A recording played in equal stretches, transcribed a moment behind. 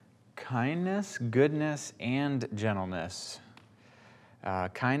Kindness, goodness, and gentleness.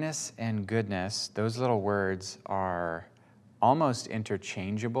 Kindness and goodness, those little words are almost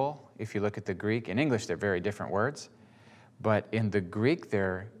interchangeable if you look at the Greek. In English, they're very different words. But in the Greek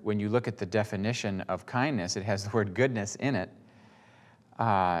when you look at the definition of kindness, it has the word goodness in it.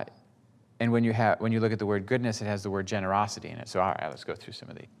 And when you look at the word goodness, it has the word generosity in it. So all right, let's go through some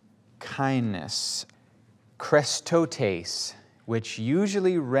of these. Kindness. Krestotes, which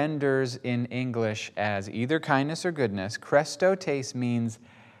usually renders in English as either kindness or goodness. Krestotes means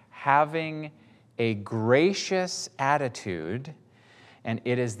having a gracious attitude, and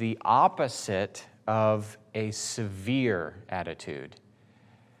it is the opposite of a severe attitude.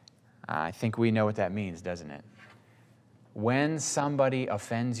 I think we know what that means, doesn't it? When somebody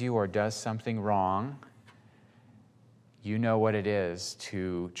offends you or does something wrong, you know what it is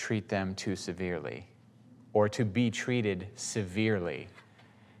to treat them too severely or to be treated severely.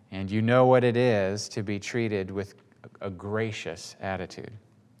 And you know what it is to be treated with a gracious attitude.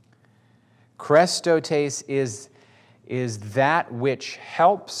 Krestotes is that which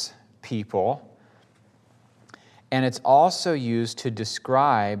helps people, and it's also used to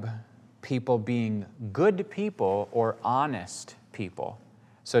describe people being good people or honest people.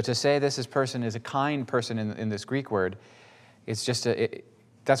 So to say this person is a kind person in this Greek word, it's just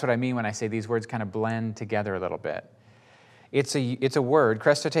that's what I mean when I say these words kind of blend together a little bit. It's a word,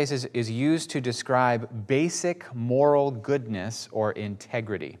 krestotes is used to describe basic moral goodness or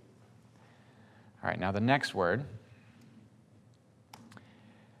integrity. All right, now the next word.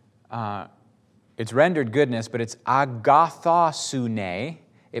 It's rendered goodness, but it's agathosune.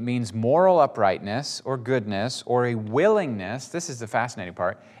 It means moral uprightness or goodness or a willingness, this is the fascinating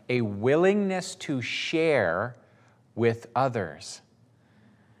part, a willingness to share with others.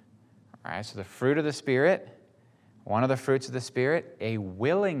 All right, so the fruit of the Spirit, one of the fruits of the Spirit, a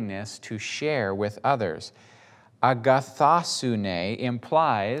willingness to share with others. Agathosune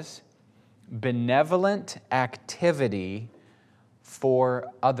implies benevolent activity for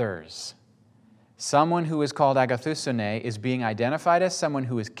others. Someone who is called agathosune is being identified as someone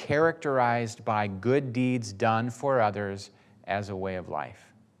who is characterized by good deeds done for others as a way of life.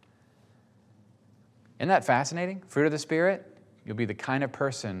 Isn't that fascinating? Fruit of the Spirit, you'll be the kind of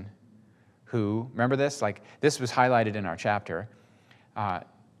person who, remember this? Like this was highlighted in our chapter.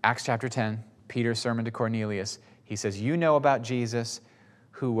 Acts chapter 10, Peter's sermon to Cornelius. He says, you know about Jesus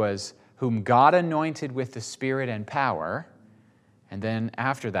whom God anointed with the Spirit and power. And then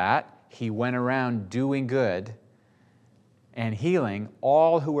after that, he went around doing good and healing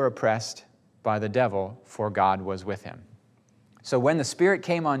all who were oppressed by the devil, for God was with him. So when the Spirit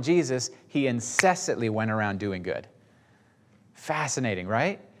came on Jesus, he incessantly went around doing good. Fascinating,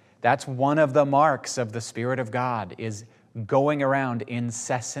 right? That's one of the marks of the Spirit of God, is going around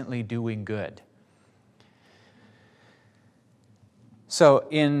incessantly doing good. So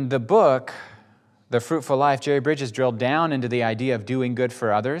in the book, The Fruitful Life, Jerry Bridges drilled down into the idea of doing good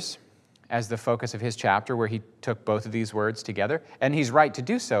for others as the focus of his chapter, where he took both of these words together. And he's right to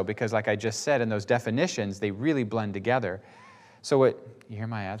do so, because like I just said, in those definitions, they really blend together. So you hear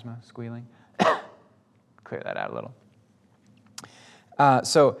my asthma squealing? Clear that out a little.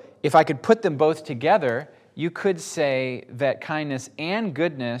 So if I could put them both together, you could say that kindness and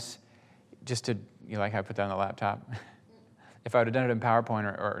goodness, you like how I put that on the laptop? If I would have done it in PowerPoint,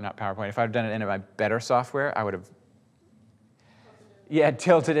 or not PowerPoint, if I would have done it in my better software, I would have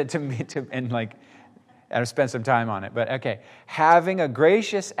tilted it to me and I've spent some time on it. But okay, having a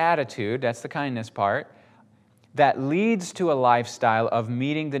gracious attitude, that's the kindness part, that leads to a lifestyle of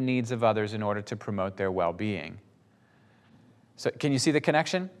meeting the needs of others in order to promote their well-being. So can you see the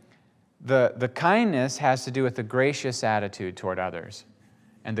connection? The kindness has to do with the gracious attitude toward others,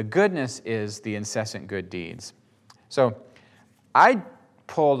 and the goodness is the incessant good deeds. So I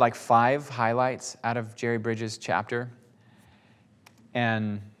pulled 5 highlights out of Jerry Bridges' chapter.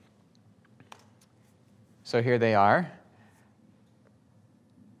 And so here they are.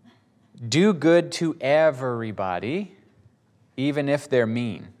 Do good to everybody, even if they're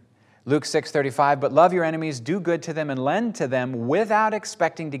mean. Luke 6:35, but love your enemies, do good to them, and lend to them without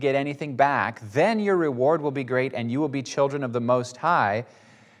expecting to get anything back. Then your reward will be great, and you will be children of the Most High,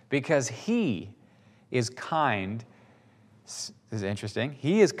 because He is kind. This is interesting.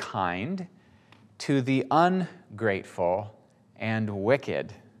 He is kind to the ungrateful and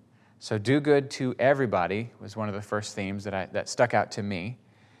wicked. So do good to everybody was one of the first themes that stuck out to me.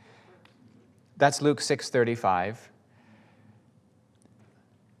 That's Luke 6:35.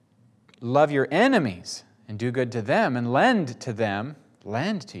 Love your enemies and do good to them and lend to them.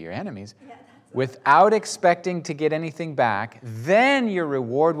 Lend to your enemies. Yeah, that's without expecting to get anything back, then your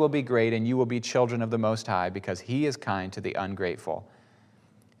reward will be great and you will be children of the Most High, because He is kind to the ungrateful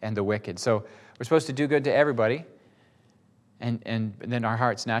and the wicked. So we're supposed to do good to everybody, and then our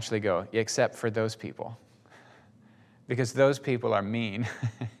hearts naturally go, except for those people, because those people are mean.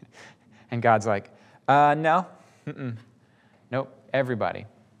 And God's like, no, nope, everybody.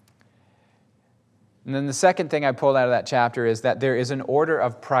 And then the second thing I pulled out of that chapter is that there is an order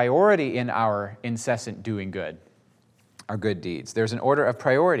of priority in our incessant doing good, our good deeds. There's an order of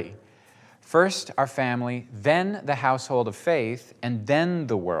priority. First, our family, then the household of faith, and then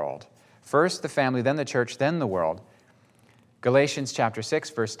the world. First the family, then the church, then the world. Galatians chapter 6,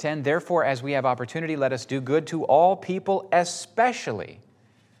 verse 10, therefore, as we have opportunity, let us do good to all people, especially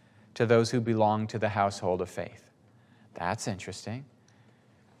to those who belong to the household of faith. That's interesting.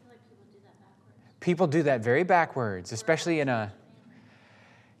 People do that very backwards, especially in a...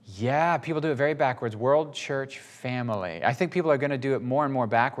 Yeah, people do it very backwards. World, church, family. I think people are going to do it more and more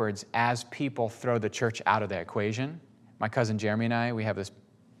backwards as people throw the church out of the equation. My cousin Jeremy and I, we have this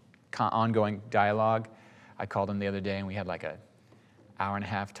ongoing dialogue. I called him the other day, and we had like an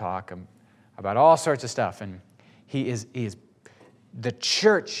hour-and-a-half talk about all sorts of stuff. And he is the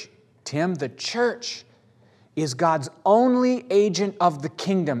church, Tim, the church is God's only agent of the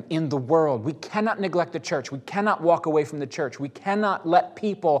kingdom in the world. We cannot neglect the church. We cannot walk away from the church. We cannot let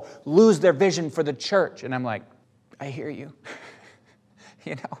people lose their vision for the church. And I'm like, I hear you.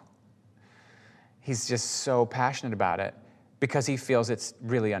 You know, he's just so passionate about it because he feels it's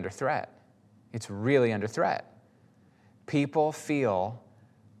really under threat. It's really under threat. People feel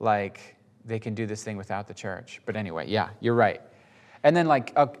like they can do this thing without the church. But anyway, yeah, you're right. And then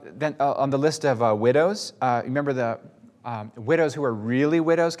on the list of widows, remember the widows who are really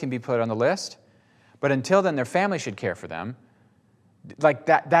widows can be put on the list. But until then, their family should care for them. Like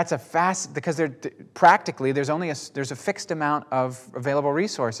that's a fast, because practically there's a fixed amount of available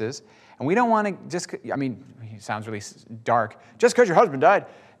resources. And we don't want to just, I mean, it sounds really dark, just because your husband died.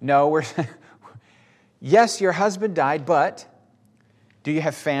 No, yes, your husband died, but do you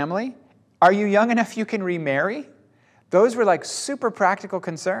have family? Are you young enough you can remarry? Those were like super practical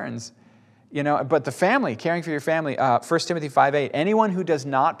concerns, you know. But the family, caring for your family, 1 Timothy 5:8, anyone who does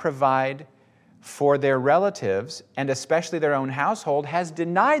not provide for their relatives, and especially their own household, has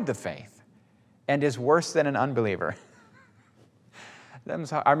denied the faith and is worse than an unbeliever.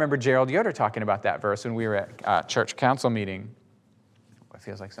 I remember Gerald Yoder talking about that verse when we were at church council meeting. It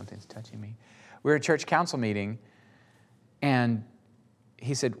feels like something's touching me. We were at church council meeting, and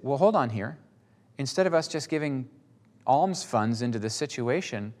he said, well, hold on here. Instead of us just giving alms funds into the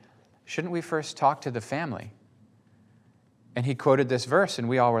situation, shouldn't we first talk to the family? And he quoted this verse, and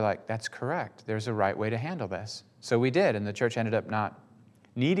we all were like, that's correct. There's a right way to handle this. So we did, and the church ended up not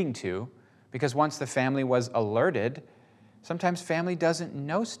needing to, because once the family was alerted, sometimes family doesn't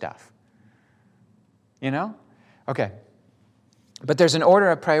know stuff. You know? Okay. But there's an order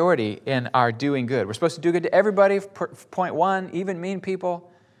of priority in our doing good. We're supposed to do good to everybody, point one, even mean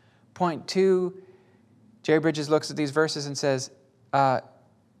people. Point two, Jerry Bridges looks at these verses and says,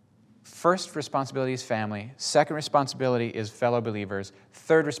 first responsibility is family. Second responsibility is fellow believers.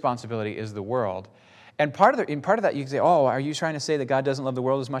 Third responsibility is the world. And part of that, you can say, oh, are you trying to say that God doesn't love the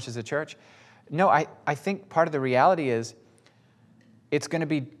world as much as the church? No, I think part of the reality is it's going to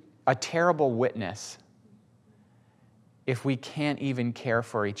be a terrible witness if we can't even care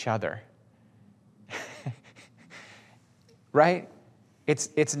for each other. Right?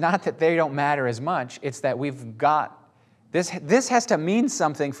 It's not that they don't matter as much. It's that we've got this. This has to mean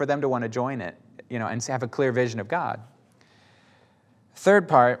something for them to want to join it, you know, and have a clear vision of God. Third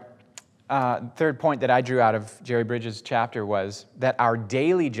point that I drew out of Jerry Bridges' chapter was that our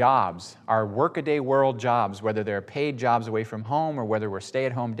daily jobs, our workaday world jobs, whether they're paid jobs away from home or whether we're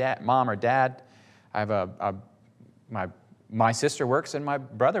stay-at-home mom or dad. I have my sister works and my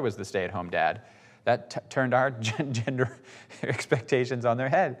brother was the stay-at-home dad. That turned our gender expectations on their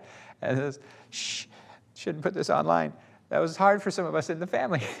head. And it was, shouldn't put this online. That was hard for some of us in the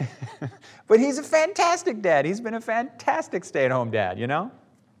family. But he's a fantastic dad. He's been a fantastic stay-at-home dad, you know?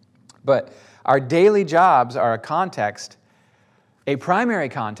 But our daily jobs are a primary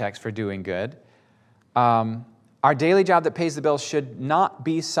context for doing good. Our daily job that pays the bills should not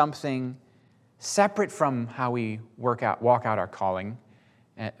be something separate from how we walk out our calling,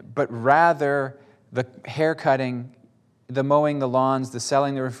 but rather the hair cutting, the mowing the lawns, the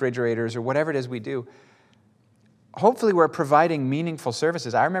selling the refrigerators, or whatever it is we do. Hopefully we're providing meaningful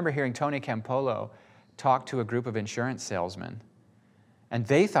services. I remember hearing Tony Campolo talk to a group of insurance salesmen, and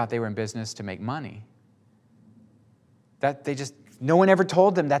they thought they were in business to make money. That they just No one ever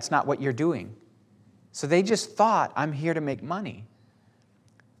told them that's not what you're doing. So they just thought, I'm here to make money.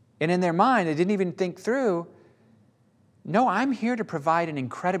 And in their mind, they didn't even think through, no, I'm here to provide an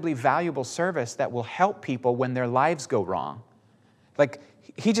incredibly valuable service that will help people when their lives go wrong. Like,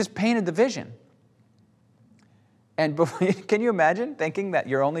 he just painted the vision. And can you imagine thinking that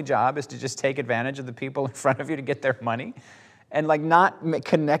your only job is to just take advantage of the people in front of you to get their money? And like not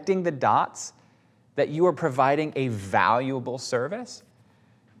connecting the dots that you are providing a valuable service?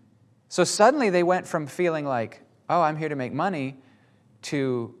 So suddenly they went from feeling like, oh, I'm here to make money,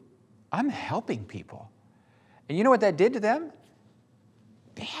 to I'm helping people. And you know what that did to them?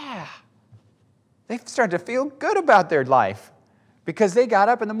 Yeah. They started to feel good about their life because they got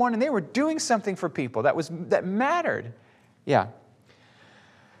up in the morning, they were doing something for people that mattered. Yeah.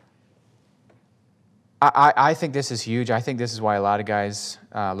 I think this is huge. I think this is why a lot of guys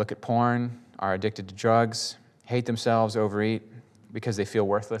look at porn, are addicted to drugs, hate themselves, overeat, because they feel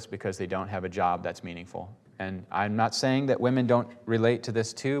worthless because they don't have a job that's meaningful. And I'm not saying that women don't relate to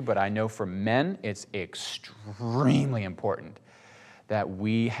this too, but I know for men, it's extremely important that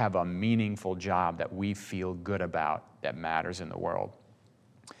we have a meaningful job that we feel good about, that matters in the world.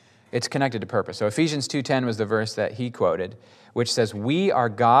 It's connected to purpose. So Ephesians 2:10 was the verse that he quoted, which says, we are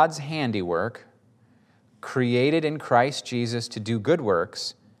God's handiwork, created in Christ Jesus to do good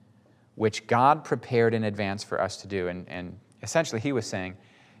works, which God prepared in advance for us to do. And essentially he was saying,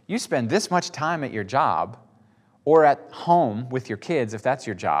 you spend this much time at your job or at home with your kids, if that's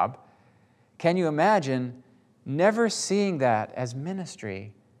your job. Can you imagine never seeing that as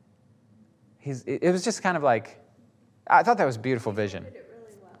ministry? It was just kind of like, I thought that was a beautiful vision. He did it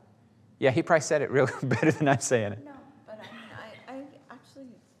really well. Yeah, he probably said it real better than I'm saying it. No, but I actually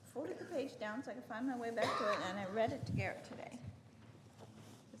folded the page down so I could find my way back to it, and I read it to Garrett today.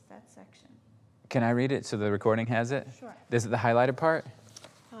 Just that section. Can I read it so the recording has it? Sure. Is it the highlighted part?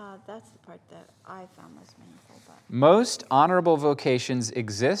 That's the part that I found most meaningful. But Most honorable vocations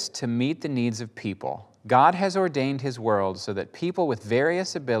exist to meet the needs of people. God has ordained his world so that people with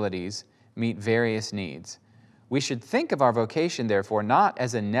various abilities meet various needs. We should think of our vocation, therefore, not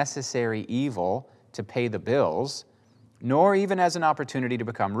as a necessary evil to pay the bills, nor even as an opportunity to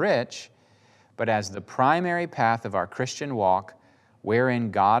become rich, but as the primary path of our Christian walk, wherein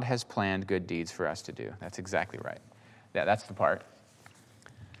God has planned good deeds for us to do. That's exactly right. Yeah, that's the part.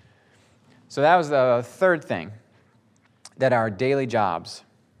 So that was the third thing, that our daily jobs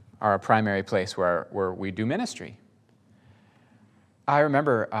are a primary place where we do ministry. I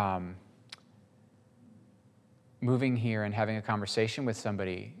remember moving here and having a conversation with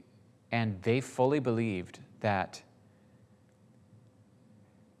somebody, and they fully believed that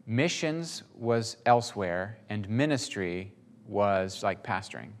missions was elsewhere and ministry was like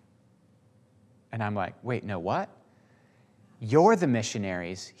pastoring. And I'm like, wait, no, what? You're the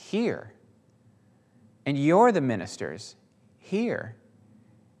missionaries here. And you're the ministers here.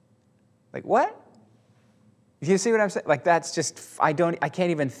 Like, what? You see what I'm saying? Like, that's just, I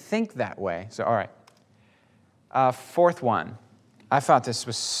can't even think that way. So, all right. Fourth one. I thought this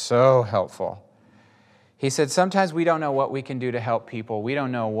was so helpful. He said, sometimes we don't know what we can do to help people. We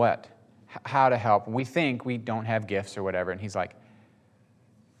don't know how to help. We think we don't have gifts or whatever. And he's like,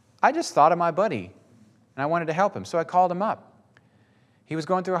 I just thought of my buddy, and I wanted to help him, so I called him up. He was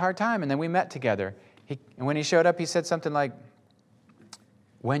going through a hard time, and then we met together. And when he showed up, he said something like,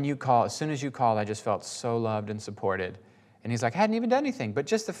 as soon as you called, I just felt so loved and supported. And he's like, I hadn't even done anything, but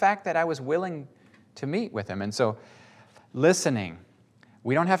just the fact that I was willing to meet with him. And so, listening.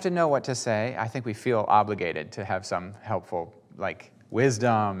 We don't have to know what to say. I think we feel obligated to have some helpful, like,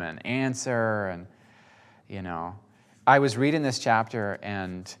 wisdom and answer. And, I was reading this chapter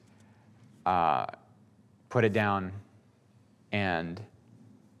and put it down, and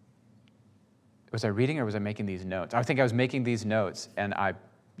was I reading or was I making these notes? I think I was making these notes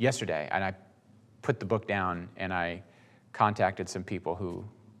yesterday, and I put the book down, and I contacted some people who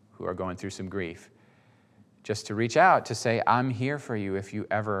are going through some grief, just to reach out to say, I'm here for you if you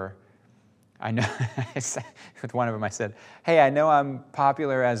ever, I know, with one of them I said, hey, I know I'm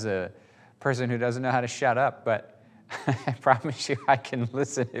popular as a person who doesn't know how to shut up, but I promise you I can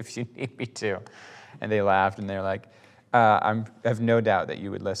listen if you need me to. And they laughed, and they're like, I have no doubt that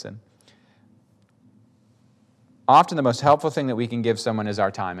you would listen. Often the most helpful thing that we can give someone is our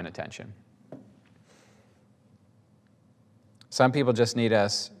time and attention. Some people just need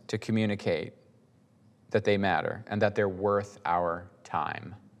us to communicate that they matter and that they're worth our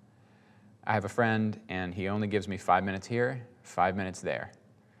time. I have a friend, and he only gives me 5 minutes here, 5 minutes there.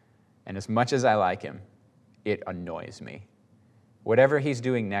 And as much as I like him, it annoys me. Whatever he's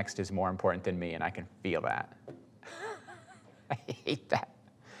doing next is more important than me, and I can feel that. I hate that.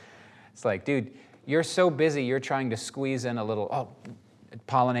 It's like, dude, you're so busy, you're trying to squeeze in a little,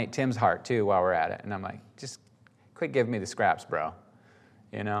 pollinate Tim's heart too while we're at it. And I'm like, just quit giving me the scraps, bro.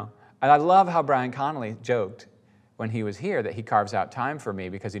 You know? And I love how Brian Connolly joked when he was here that he carves out time for me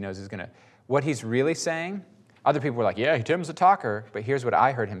because he knows he's going to. What he's really saying, other people were like, yeah, Tim's a talker. But here's what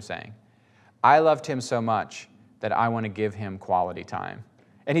I heard him saying. I love Tim so much that I want to give him quality time.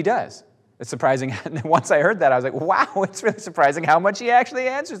 And he does. It's surprising. Once I heard that, I was like, wow, it's really surprising how much he actually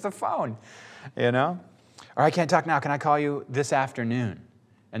answers the phone. You know? Or I can't talk now. Can I call you this afternoon?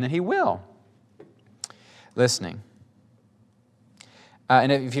 And then he will. Listening.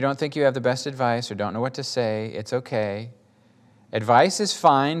 And if you don't think you have the best advice or don't know what to say, it's okay. Advice is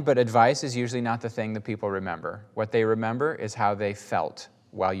fine, but advice is usually not the thing that people remember. What they remember is how they felt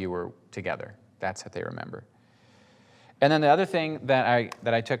while you were together. That's what they remember. And then the other thing that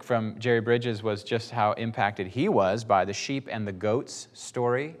I took from Jerry Bridges was just how impacted he was by the sheep and the goats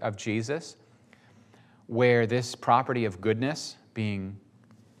story of Jesus, where this property of goodness, being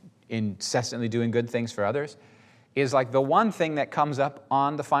incessantly doing good things for others, is like the one thing that comes up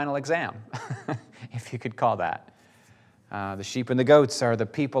on the final exam, if you could call that. The sheep and the goats are the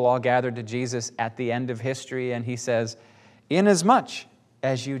people all gathered to Jesus at the end of history, and he says, inasmuch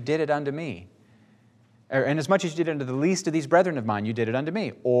as you did it unto me, or inasmuch as you did it unto the least of these brethren of mine, you did it unto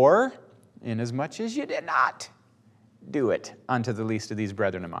me. Or, inasmuch as you did not do it unto the least of these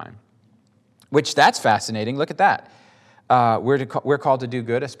brethren of mine. Which, that's fascinating. Look at that. We're called to do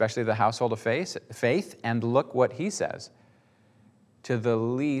good, especially the household of faith. And look what he says. To the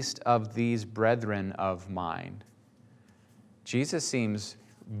least of these brethren of mine. Jesus seems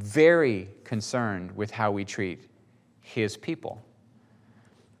very concerned with how we treat his people.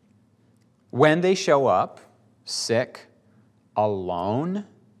 When they show up sick, alone,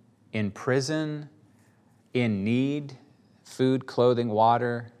 in prison, in need, food, clothing,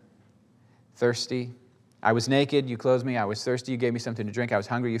 water, thirsty. I was naked, you clothed me. I was thirsty, you gave me something to drink. I was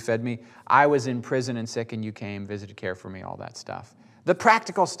hungry, you fed me. I was in prison and sick, and you came, visited, cared for me, all that stuff. The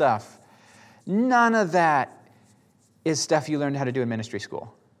practical stuff. None of that is stuff you learned how to do in ministry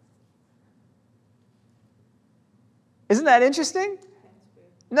school. Isn't that interesting?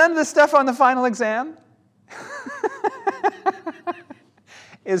 None of the stuff on the final exam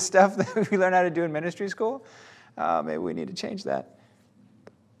is stuff that we learn how to do in ministry school. Maybe we need to change that.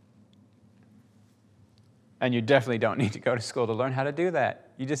 And you definitely don't need to go to school to learn how to do that.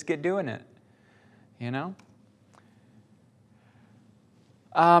 You just get doing it, you know?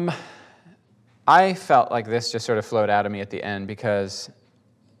 I felt like this just sort of flowed out of me at the end because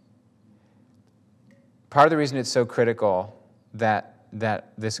part of the reason it's so critical that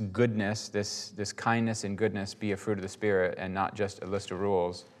this goodness, this kindness and goodness be a fruit of the Spirit and not just a list of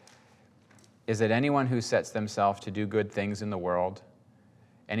rules, is that anyone who sets themselves to do good things in the world,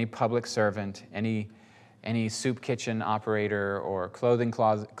 any public servant, any soup kitchen operator or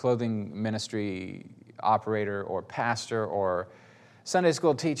clothing ministry operator or pastor or Sunday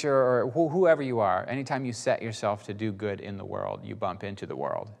school teacher or whoever you are, anytime you set yourself to do good in the world, you bump into the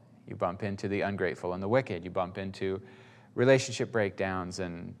world. You bump into the ungrateful and the wicked. You bump into relationship breakdowns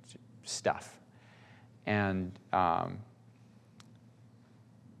and stuff. And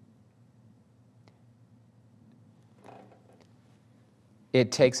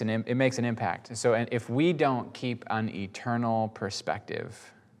it makes an impact. So if we don't keep an eternal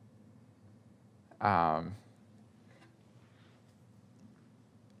perspective,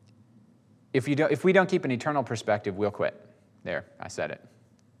 if we don't keep an eternal perspective, we'll quit. There, I said it.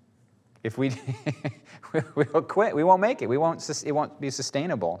 If we'll quit, we won't make it. It won't be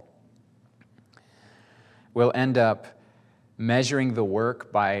sustainable. We'll end up measuring the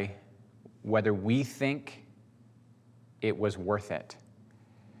work by whether we think it was worth it,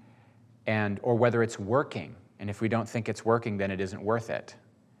 or whether it's working. And if we don't think it's working, then it isn't worth it.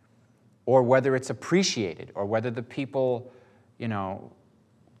 Or whether it's appreciated, or whether the people,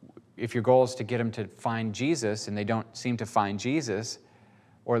 if your goal is to get them to find Jesus and they don't seem to find Jesus,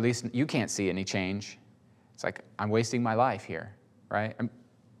 or at least you can't see any change, it's like, I'm wasting my life here, right? I'm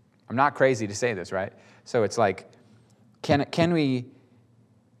not crazy to say this, right? So it's like, can we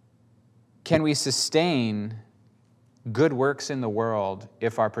sustain good works in the world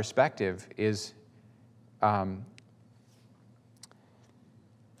if our perspective is...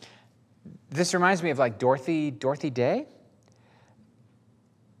 This reminds me of like Dorothy Day.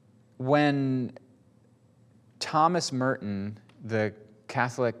 When Thomas Merton, the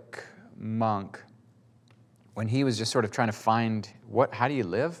Catholic monk, when he was just sort of trying to find how do you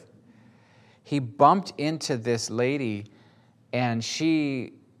live? He bumped into this lady, and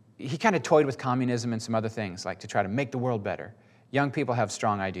he kind of toyed with communism and some other things, like to try to make the world better. Young people have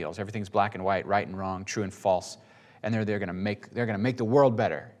strong ideals. Everything's black and white, right and wrong, true and false. And they're going to make the world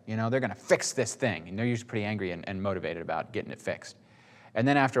better. You know, they're going to fix this thing. And they're usually pretty angry and motivated about getting it fixed. And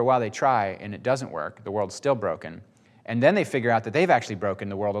then after a while they try and it doesn't work. The world's still broken. And then they figure out that they've actually broken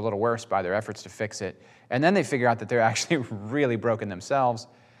the world a little worse by their efforts to fix it. And then they figure out that they're actually really broken themselves.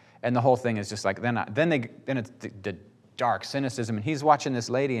 And the whole thing is just like, then it's the dark cynicism. And he's watching this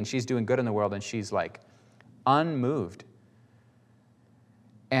lady and she's doing good in the world and she's like unmoved.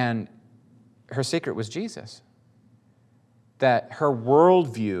 And her secret was Jesus. That her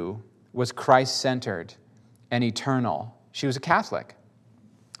worldview was Christ-centered and eternal. She was a Catholic,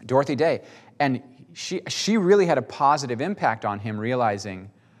 Dorothy Day. And she really had a positive impact on him,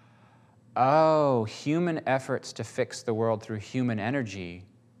 realizing, oh, human efforts to fix the world through human energy.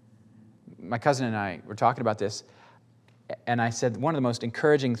 My cousin and I were talking about this, and I said one of the most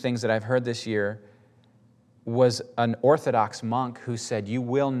encouraging things that I've heard this year was an Orthodox monk who said, you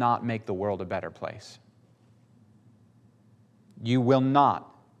will not make the world a better place. You will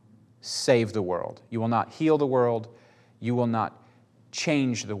not save the world. You will not heal the world. You will not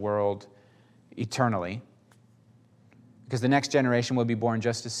change the world eternally. Because the next generation will be born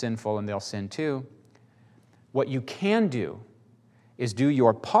just as sinful and they'll sin too. What you can do is do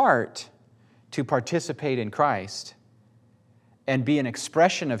your part to participate in Christ and be an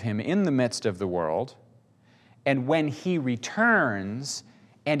expression of Him in the midst of the world. And when He returns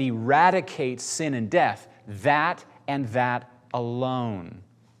and eradicates sin and death, that and that alone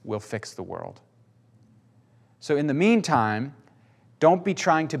will fix the world. So in the meantime, don't be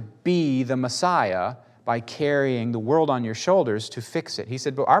trying to be the Messiah by carrying the world on your shoulders to fix it. He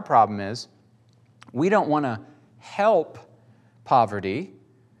said, but our problem is we don't want to help poverty.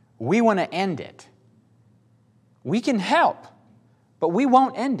 We want to end it. We can help, but we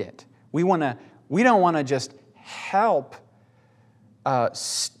won't end it. We don't want to just help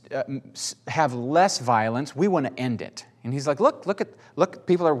have less violence. We want to end it. And he's like, look,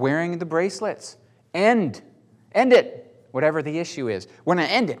 people are wearing the bracelets. End it. Whatever the issue is. We're going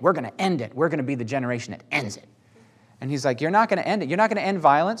to end it. We're going to end it. We're going to be the generation that ends it. And he's like, you're not going to end it. You're not going to end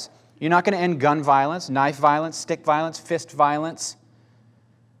violence. You're not going to end gun violence, knife violence, stick violence, fist violence,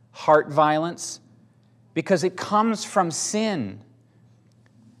 heart violence, because it comes from sin.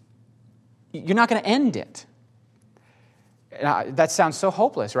 You're not going to end it. That sounds so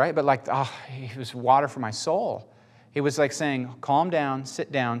hopeless, right? But like, it was water for my soul. It was like saying, calm down,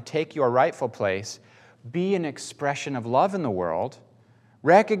 sit down, take your rightful place, be an expression of love in the world,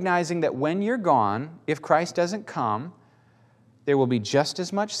 recognizing that when you're gone, if Christ doesn't come, there will be just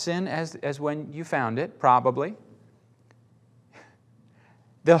as much sin as when you found it, probably.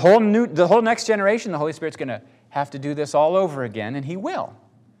 The whole next generation, the Holy Spirit's going to have to do this all over again, and He will.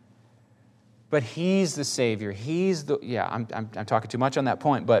 But He's the Savior. I'm talking too much on that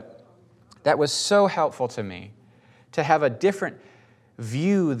point, but that was so helpful to me to have a different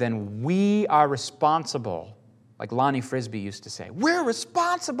view than we are responsible. Like Lonnie Frisbee used to say, we're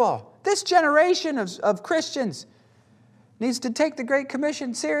responsible. This generation of Christians needs to take the Great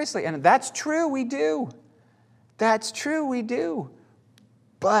Commission seriously. And that's true, we do. That's true, we do.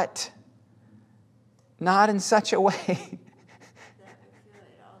 But not in such a way.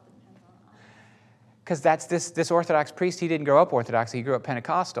 Because that's this Orthodox priest, he didn't grow up Orthodox, he grew up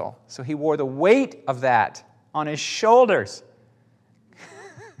Pentecostal. So he wore the weight of that on his shoulders.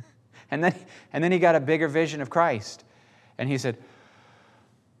 And then he got a bigger vision of Christ. And he said,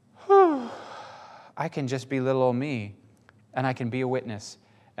 I can just be little old me, and I can be a witness,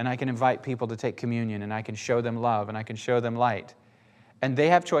 and I can invite people to take communion, and I can show them love, and I can show them light. And they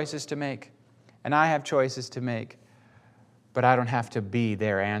have choices to make, and I have choices to make, but I don't have to be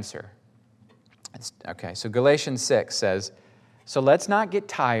their answer. Okay, so Galatians 6 says, so let's not get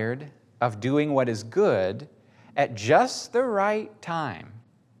tired of doing what is good at just the right time.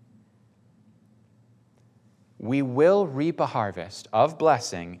 We will reap a harvest of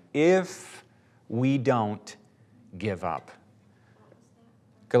blessing if we don't give up.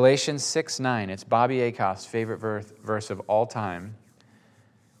 Galatians 6:9. It's Bobby Akof's favorite verse of all time.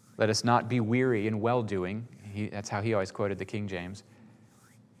 Let us not be weary in well-doing. That's how he always quoted the King James.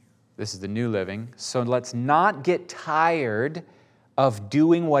 This is the New Living. So let's not get tired of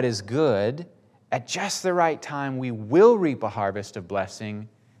doing what is good. At just the right time, we will reap a harvest of blessing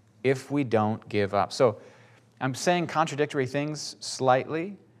if we don't give up. So I'm saying contradictory things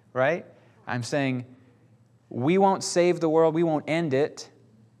slightly, right? I'm saying we won't save the world, we won't end it,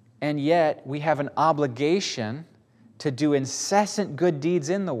 and yet we have an obligation to do incessant good deeds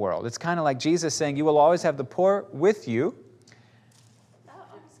in the world. It's kind of like Jesus saying, you will always have the poor with you. That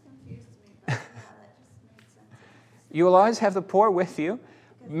always confused me, but that just made sense. You will always have the poor with you.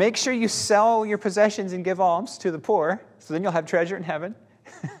 Make sure you sell your possessions and give alms to the poor, so then you'll have treasure in heaven.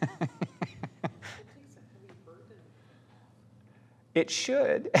 It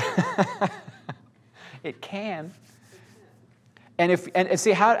should. It can. And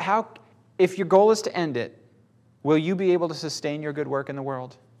see how if your goal is to end it, will you be able to sustain your good work in the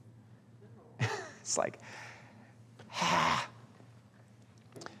world? It's like,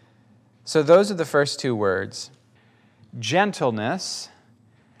 So those are the first two words. Gentleness,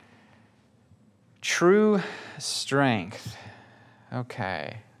 true strength.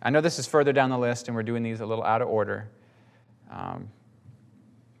 Okay. I know this is further down the list, and we're doing these a little out of order. But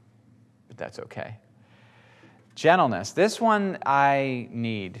that's okay. Gentleness. This one I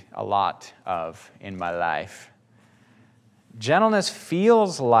need a lot of in my life. Gentleness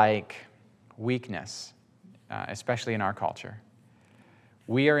feels like weakness, especially in our culture.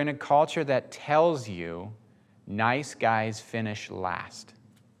 We are in a culture that tells you nice guys finish last.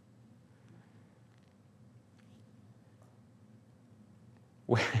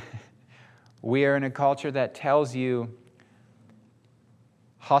 We are in a culture that tells you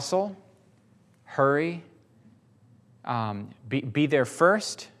hustle, hurry, be there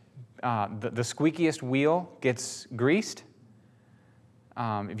first. The squeakiest wheel gets greased.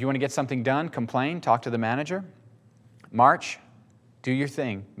 If you want to get something done, complain, talk to the manager. March, do your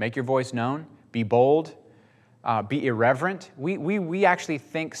thing, make your voice known, be bold, be irreverent. We actually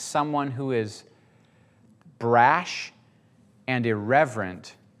think someone who is brash and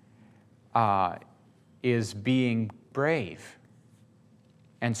irreverent is being brave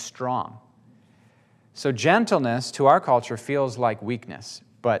and strong. So gentleness to our culture feels like weakness,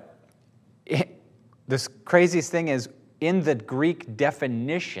 but this craziest thing is in the Greek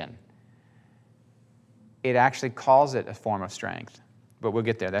definition, it actually calls it a form of strength. But we'll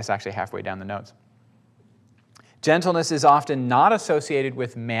get there. That's actually halfway down the notes. Gentleness is often not associated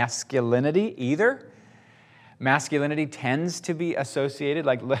with masculinity either. Masculinity tends to be associated,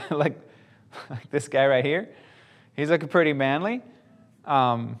 like this guy right here. He's looking pretty manly.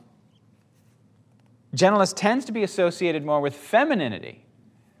 Gentleness tends to be associated more with femininity.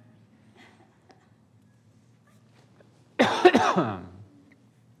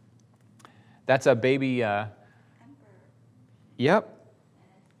 That's a baby. Yep.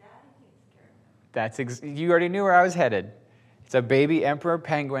 You already knew where I was headed. It's a baby emperor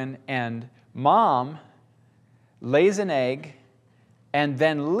penguin, and mom lays an egg and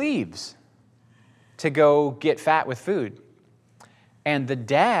then leaves to go get fat with food. And the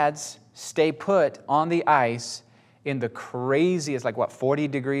dads stay put on the ice in the craziest, 40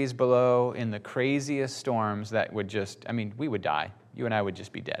 degrees below, in the craziest storms that would just, we would die. You and I would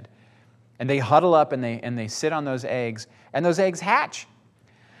just be dead. And they huddle up and they sit on those eggs, and those eggs hatch.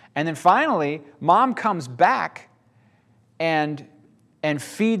 And then finally, mom comes back and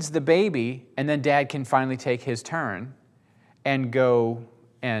feeds the baby, and then dad can finally take his turn and go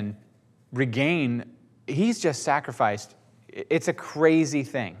and regain. He's just sacrificed. It's a crazy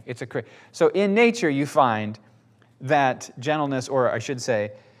thing. So in nature, you find that gentleness, or I should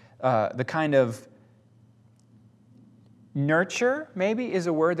say, the kind of nurture, maybe, is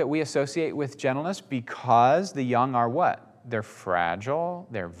a word that we associate with gentleness because the young are what? They're fragile,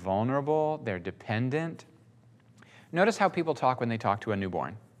 they're vulnerable, they're dependent. Notice how people talk when they talk to a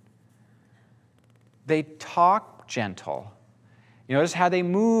newborn. They talk gentle. You notice how they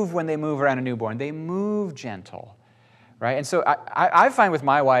move when they move around a newborn. They move gentle, right? And so I find with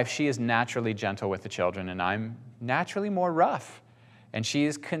my wife, she is naturally gentle with the children, and I'm naturally more rough. And she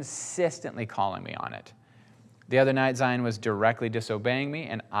is consistently calling me on it. The other night, Zion was directly disobeying me,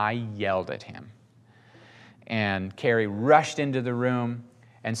 and I yelled at him. And Carrie rushed into the room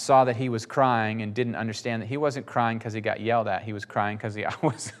and saw that he was crying and didn't understand that he wasn't crying because he got yelled at. He was crying because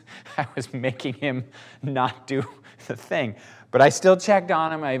I was making him not do the thing. But I still checked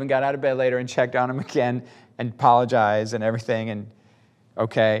on him. I even got out of bed later and checked on him again and apologized and everything. And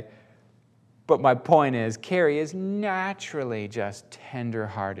okay. But my point is, Carrie is naturally just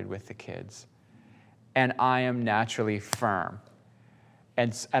tender-hearted with the kids. And I am naturally firm.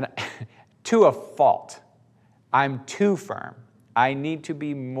 And to a fault. I'm too firm. I need to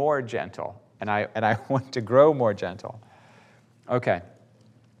be more gentle, and I want to grow more gentle. Okay.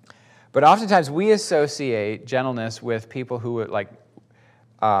 But oftentimes we associate gentleness with people who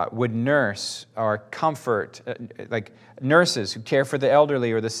would nurse or comfort, like nurses who care for the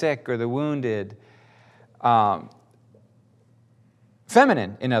elderly or the sick or the wounded.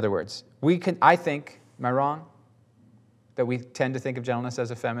 Feminine, in other words. I think, am I wrong, that we tend to think of gentleness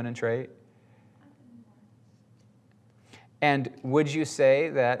as a feminine trait? And would you say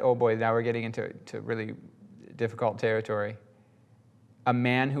that, oh boy, now we're getting into really difficult territory. A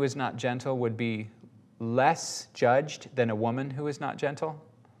man who is not gentle would be less judged than a woman who is not gentle.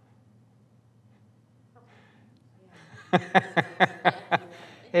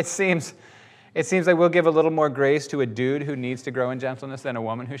 It seems like we'll give a little more grace to a dude who needs to grow in gentleness than a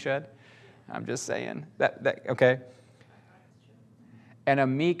woman who should. I'm just saying. Okay. And a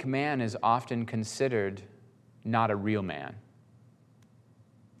meek man is often considered not a real man.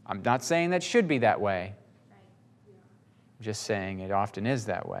 I'm not saying that should be that way. I'm just saying it often is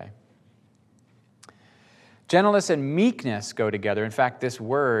that way. Gentleness and meekness go together. In fact, this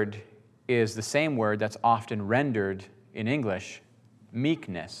word is the same word that's often rendered in English,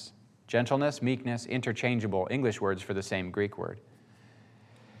 meekness. Gentleness, meekness, interchangeable English words for the same Greek word.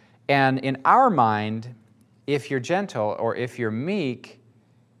 And in our mind, if you're gentle or if you're meek,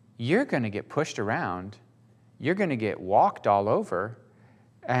 you're going to get pushed around. You're going to get walked all over.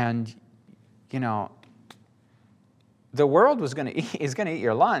 And, the world is going to eat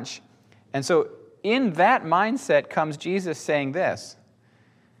your lunch. And so in that mindset comes Jesus saying this,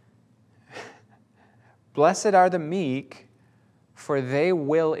 "Blessed are the meek, for they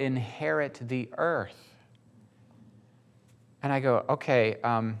will inherit the earth." And I go, okay,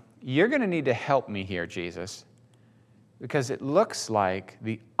 you're going to need to help me here, Jesus, because it looks like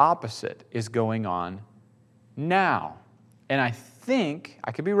the opposite is going on now. And I think,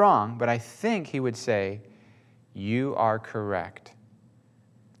 I could be wrong, but I think he would say, you are correct.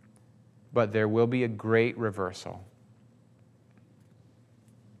 But there will be a great reversal.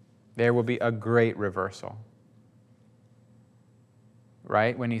 There will be a great reversal.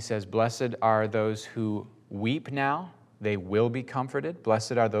 Right? When he says, blessed are those who weep now, they will be comforted.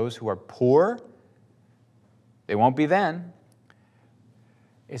 Blessed are those who are poor. They won't be then.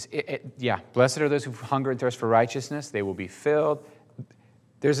 Blessed are those who hunger and thirst for righteousness. They will be filled.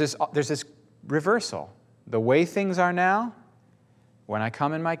 There's this reversal. The way things are now, when I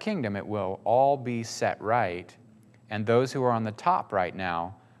come in my kingdom, it will all be set right. And those who are on the top right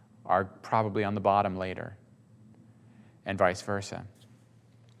now are probably on the bottom later. And vice versa.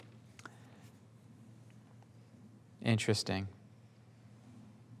 Interesting.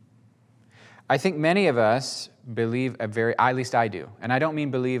 I think many of us believe at least I do. And I don't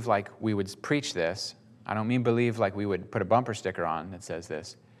mean believe like we would preach this. I don't mean believe like we would put a bumper sticker on that says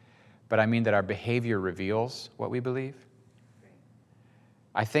this. But I mean that our behavior reveals what we believe.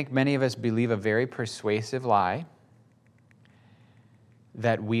 I think many of us believe a very persuasive lie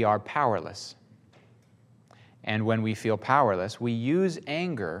that we are powerless. And when we feel powerless, we use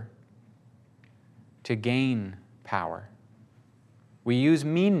anger to gain power. We use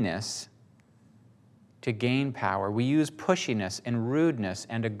meanness to gain power. We use pushiness and rudeness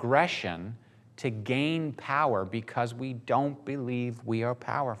and aggression to gain power because we don't believe we are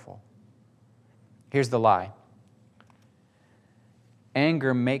powerful. Here's the lie.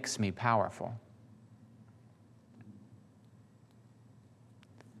 Anger makes me powerful.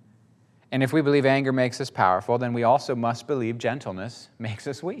 And if we believe anger makes us powerful, then we also must believe gentleness makes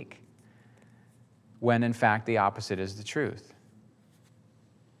us weak, when in fact the opposite is the truth.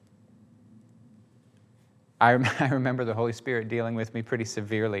 I remember the Holy Spirit dealing with me pretty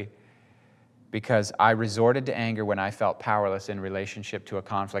severely because I resorted to anger when I felt powerless in relationship to a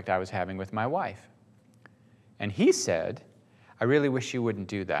conflict I was having with my wife. And he said, I really wish you wouldn't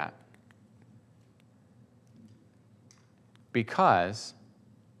do that. Because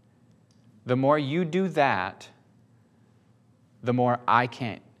the more you do that, the more I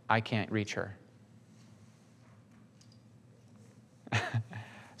can't reach her.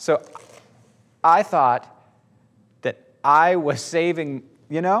 So I thought that I was saving,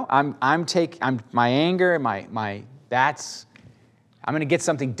 I'm my anger, I'm going to get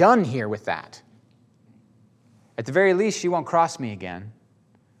something done here with that. At the very least, she won't cross me again.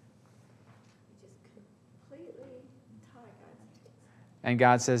 And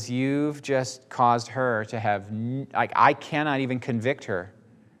God says, you've just caused her to have, I cannot even convict her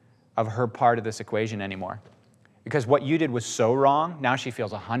of her part of this equation anymore. Because what you did was so wrong, now she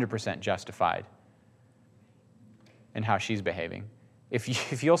feels 100% justified in how she's behaving.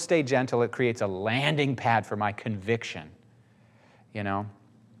 If you'll stay gentle, it creates a landing pad for my conviction,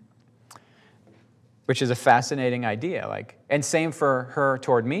 which is a fascinating idea. And same for her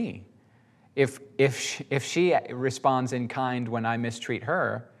toward me. If she responds in kind when I mistreat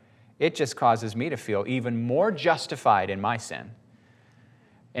her, it just causes me to feel even more justified in my sin.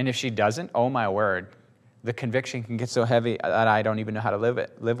 And if she doesn't, oh my word, the conviction can get so heavy that I don't even know how to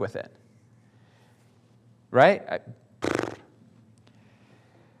live with it. Right?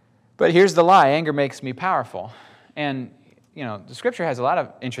 But here's the lie. Anger makes me powerful. And the Scripture has a lot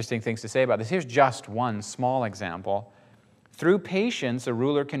of interesting things to say about this. Here's just one small example. Through patience, a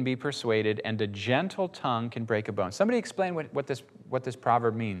ruler can be persuaded, and a gentle tongue can break a bone. Somebody explain what this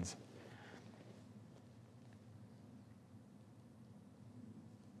proverb means.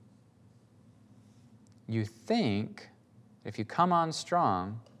 You think if you come on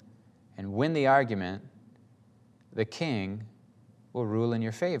strong and win the argument, the king will rule in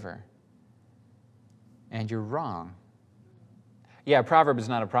your favor. And you're wrong. Yeah, a proverb is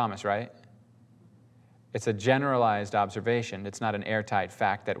not a promise, right? It's a generalized observation. It's not an airtight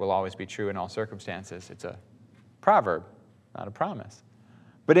fact that will always be true in all circumstances. It's a proverb, not a promise.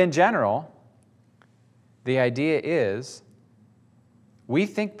 But in general, the idea is we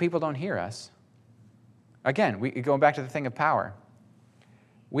think people don't hear us. Again, going back to the thing of power.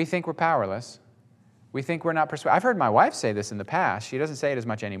 We think we're powerless. We think we're not persuaded. I've heard my wife say this in the past. She doesn't say it as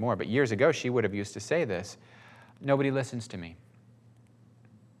much anymore, but years ago she would have used to say this. Nobody listens to me.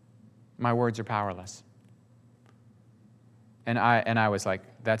 My words are powerless. And I was like,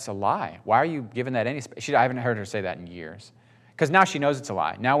 that's a lie. Why are you giving that any space? I haven't heard her say that in years. Because now she knows it's a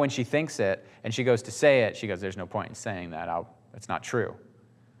lie. Now when she thinks it and she goes to say it, she goes, there's no point in saying that. That's not true.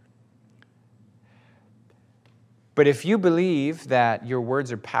 But if you believe that your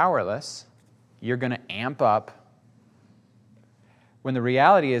words are powerless, you're going to amp up. When the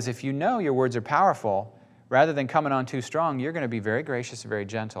reality is, if you know your words are powerful, rather than coming on too strong, you're going to be very gracious and very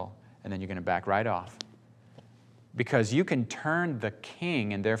gentle, and then you're going to back right off. Because you can turn the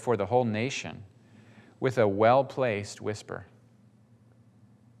king, and therefore the whole nation, with a well-placed whisper,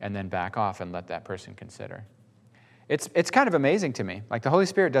 and then back off and let that person consider. It's kind of amazing to me. Like the Holy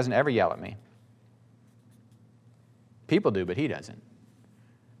Spirit doesn't ever yell at me. People do, but he doesn't.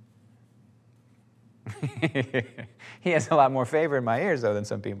 He has a lot more favor in my ears, though, than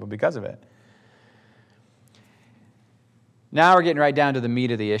some people because of it. Now we're getting right down to the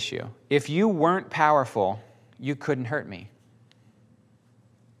meat of the issue. If you weren't powerful, you couldn't hurt me.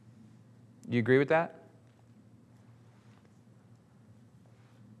 Do you agree with that?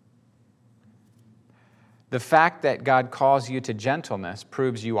 The fact that God calls you to gentleness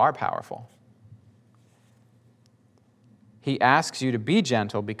proves you are powerful. He asks you to be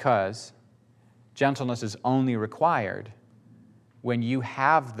gentle because gentleness is only required when you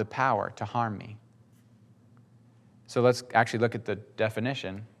have the power to harm me. So let's actually look at the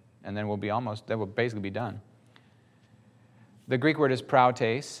definition, and then we'll basically be done. The Greek word is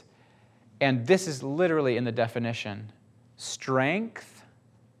prautes, and this is literally in the definition, strength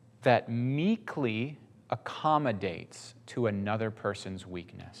that meekly accommodates to another person's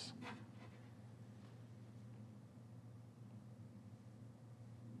weakness.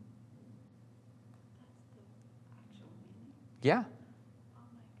 Yeah.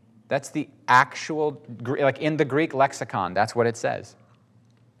 That's the actual, like in the Greek lexicon, that's what it says.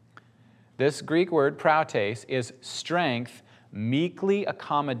 This Greek word, prautes, is strength meekly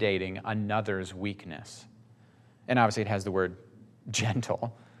accommodating another's weakness. And obviously it has the word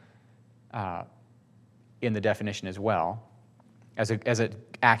gentle in the definition as well, as an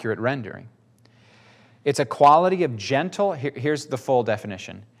accurate rendering. It's a quality of gentle, here's the full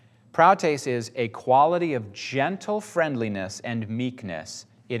definition. Prautes is a quality of gentle friendliness and meekness.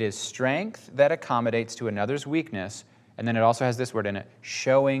 It is strength that accommodates to another's weakness, and then it also has this word in it,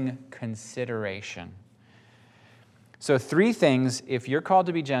 showing consideration. So 3 things, if you're called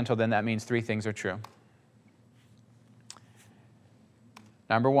to be gentle, then that means 3 things are true.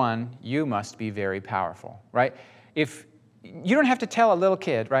 Number 1, you must be very powerful, right? If you don't have to tell a little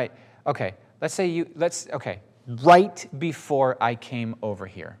kid, right? Okay, right before I came over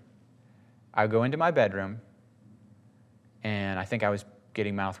here, I go into my bedroom, and I think I was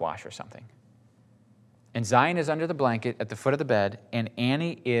getting mouthwash or something. And Zion is under the blanket at the foot of the bed, and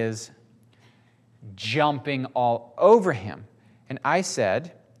Annie is jumping all over him. And I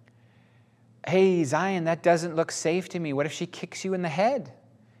said, hey, Zion, that doesn't look safe to me. What if she kicks you in the head?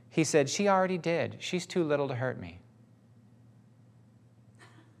 He said, she already did. She's too little to hurt me.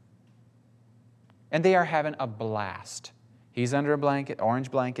 And they are having a blast. He's under a blanket,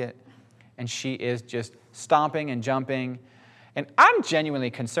 orange blanket, and she is just stomping and jumping. And I'm genuinely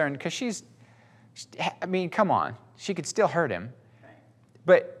concerned because come on, she could still hurt him.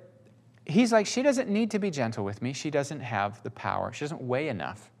 But he's like, she doesn't need to be gentle with me. She doesn't have the power. She doesn't weigh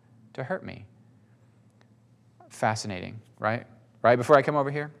enough to hurt me. Fascinating, right? Right before I come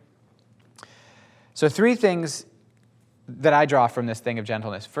over here? So 3 things that I draw from this thing of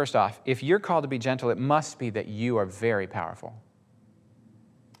gentleness. First off, if you're called to be gentle, it must be that you are very powerful.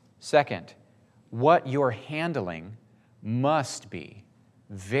 Second, what you're handling must be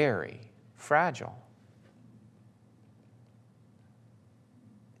very fragile.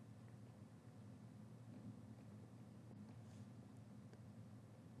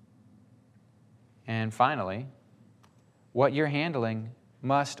 And finally, what you're handling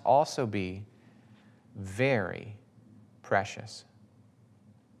must also be very precious.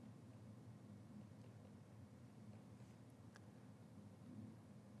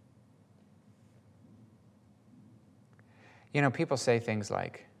 You know, people say things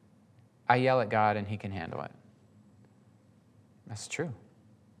like, I yell at God and he can handle it. That's true.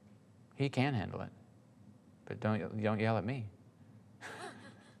 He can handle it. But don't yell at me.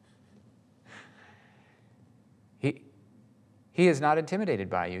 He is not intimidated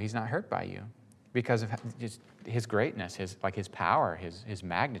by you. He's not hurt by you because of just his greatness, his power, his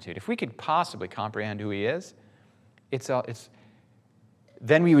magnitude. If we could possibly comprehend who he is,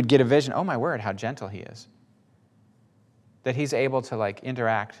 then we would get a vision, oh my word, how gentle he is. That he's able to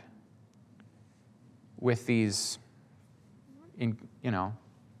interact with these,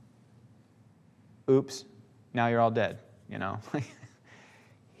 oops, now you're all dead,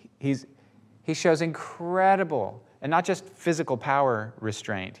 He shows incredible, and not just physical power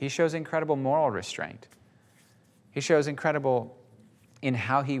restraint, he shows incredible moral restraint. He shows incredible in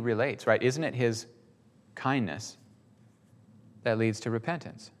how he relates, right? Isn't it his kindness that leads to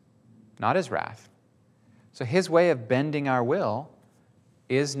repentance, not his wrath? So his way of bending our will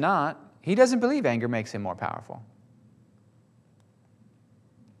is not, he doesn't believe anger makes him more powerful.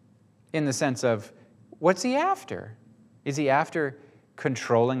 In the sense of, what's he after? Is he after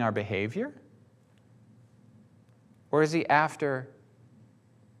controlling our behavior? Or is he after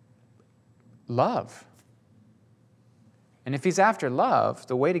love? And if he's after love,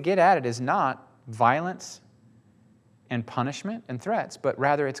 the way to get at it is not violence and punishment and threats, but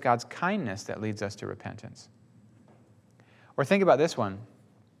rather it's God's kindness that leads us to repentance. Or think about this one.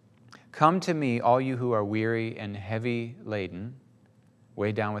 Come to me, all you who are weary and heavy laden,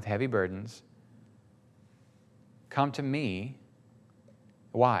 weighed down with heavy burdens. Come to me.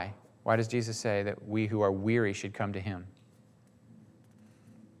 Why? Why does Jesus say that we who are weary should come to him?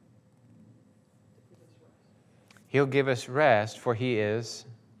 He'll give us rest, for he is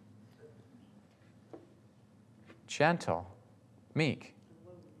gentle, meek,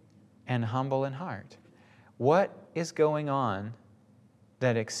 and humble in heart. What is going on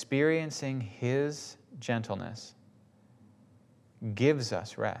that experiencing his gentleness gives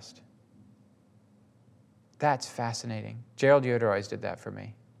us rest? That's fascinating. Gerald Yoder always did that for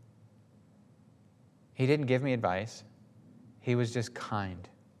me. He didn't give me advice. He was just kind.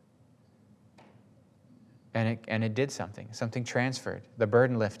 And it did something. Something transferred. The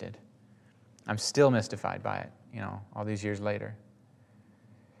burden lifted. I'm still mystified by it, all these years later.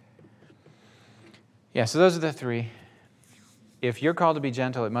 Yeah, so those are the three. If you're called to be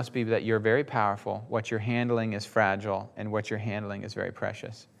gentle, it must be that you're very powerful, what you're handling is fragile, and what you're handling is very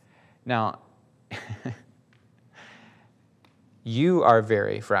precious. Now, you are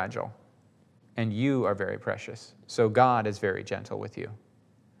very fragile, and you are very precious. So God is very gentle with you.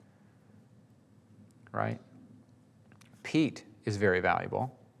 Right? Pete is very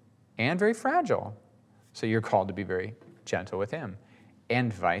valuable and very fragile. So you're called to be very gentle with him,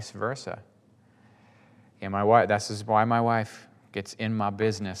 and vice versa. And my wife, this is why my wife gets in my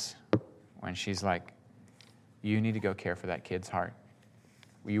business when she's like, you need to go care for that kid's heart.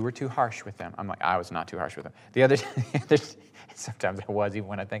 You were too harsh with them. I'm like, I was not too harsh with them. The other day, sometimes I was, even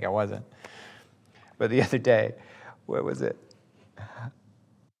when I think I wasn't. But the other day, what was it?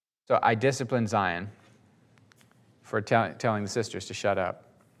 So I disciplined Zion for telling the sisters to shut up.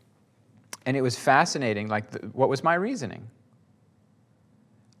 And it was fascinating, what was my reasoning?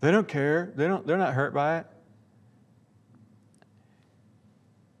 They don't care. They're not hurt by it.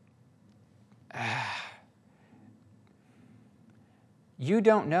 You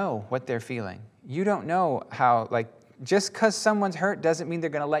don't know what they're feeling. You don't know how, just because someone's hurt doesn't mean they're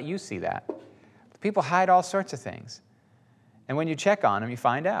going to let you see that. People hide all sorts of things. And when you check on them, you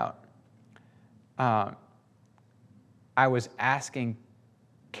find out. I was asking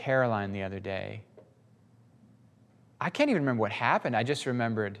Caroline the other day. I can't even remember what happened. I just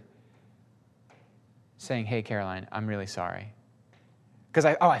remembered saying, hey, Caroline, I'm really sorry. Because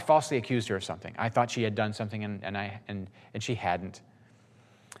I falsely accused her of something. I thought she had done something, and she hadn't.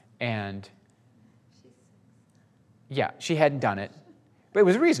 And yeah, she hadn't done it. But it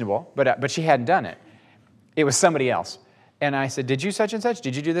was reasonable, but she hadn't done it. It was somebody else. And I said, did you such and such?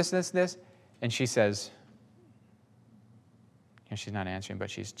 Did you do this, this, this? And she says, and she's not answering, but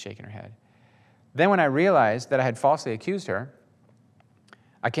she's shaking her head. Then when I realized that I had falsely accused her,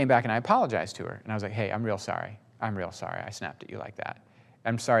 I came back and I apologized to her. And I was like, hey, I'm real sorry. I'm real sorry I snapped at you like that.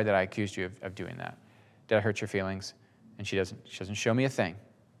 I'm sorry that I accused you of doing that. Did I hurt your feelings? And she doesn't show me a thing.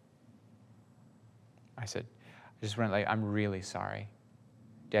 I said, I just went I'm really sorry.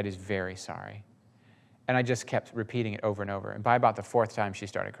 Daddy's very sorry. And I just kept repeating it over and over. And by about the fourth time, she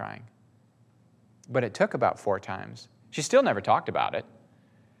started crying. But it took about 4 times. She still never talked about it.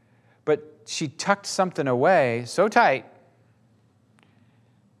 But she tucked something away so tight.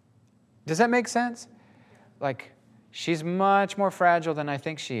 Does that make sense? Like, she's much more fragile than I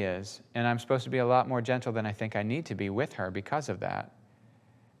think she is. And I'm supposed to be a lot more gentle than I think I need to be with her because of that.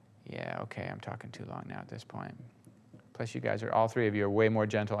 Yeah, okay, I'm talking too long now at this point. Plus, you guys all 3 of you are way more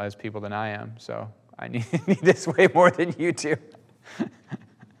gentle as people than I am. So I need this way more than you do.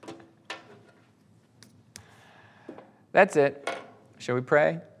 That's it. Shall we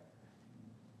pray?